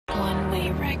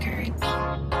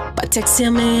Patexx,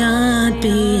 hear me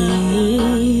heartbeat.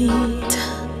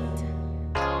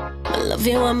 I love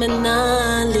you, I'm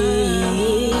not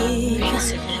leave.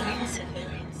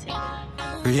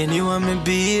 Raine, you want me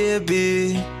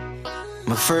baby,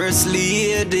 my first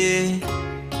lady.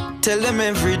 Tell them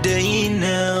every day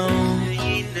now.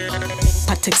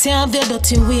 Patexx, you have your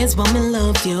dirty ways, but me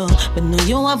love you. But know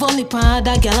you have only part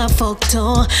that girl I fucked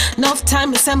to. Enough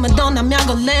time me say me done and me I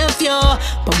go left you.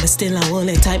 But me still I hold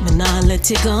it tight, me not let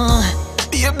you go.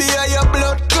 Baby, are your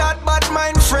blood clot, bad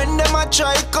mind friend, them a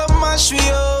try come mash me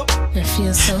up. I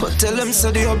feel so. But tell them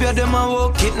so the hobby them a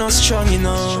walk it not strong, you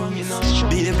know.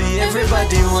 Baby,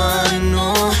 everybody wanna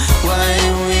know why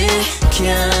we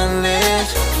can't let.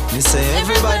 Me say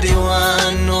everybody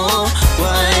wanna know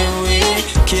why we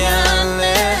can't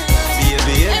let.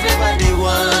 Baby, everybody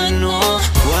wanna know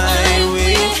why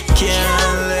we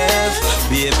can't let.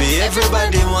 Baby,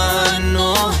 everybody wanna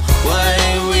know why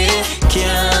we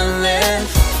can't let.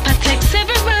 Patexx,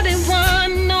 everybody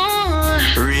wanna know.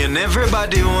 Raine,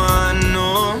 everybody wanna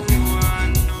know.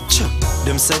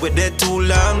 Them say we dead too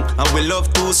long and we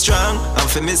love too strong. And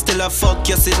for me still a fuck,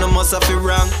 you see no must have it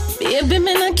wrong. Baby,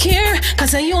 me not care,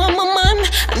 cause you are my man.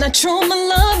 And I true my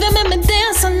love, you make me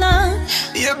dance along.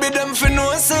 Baby, them for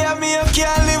no say I me I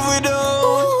can't live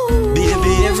without.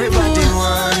 Baby, everybody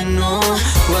wanna know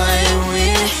why we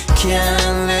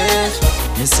can't let.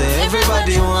 Me say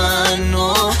everybody wanna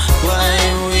know why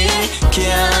we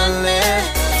can't let.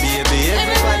 Baby,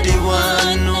 everybody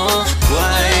wanna know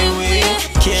why we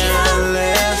can't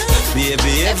let.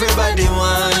 Baby, everybody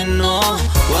wanna know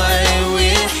why we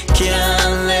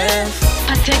can't let.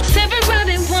 Patexx,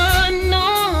 everybody wanna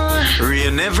know.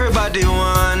 Raine, everybody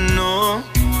wanna know.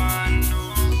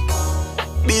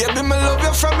 Baby, me love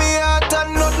you from me heart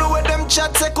and nothing where them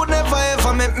chat say could never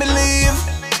ever make me leave.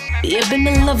 Baby,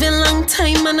 me love you long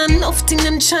time and enough thing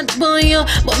them chat boy you,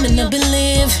 but me no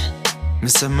believe. Me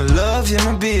say me love you,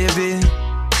 my baby.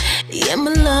 Yeah,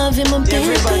 me love you, my baby.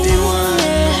 Everybody wanna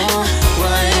know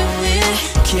why we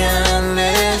can't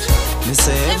let. Me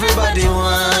say everybody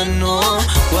wanna know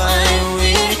why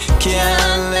we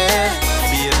can't let.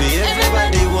 Baby,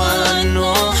 everybody wanna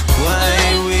know why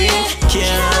we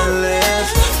can't let.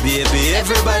 Baby,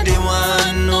 everybody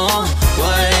wanna know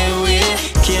why we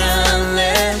can't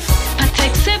let.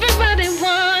 Patexx, everybody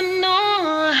wanna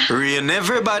know. Raine,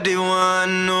 everybody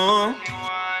wanna know.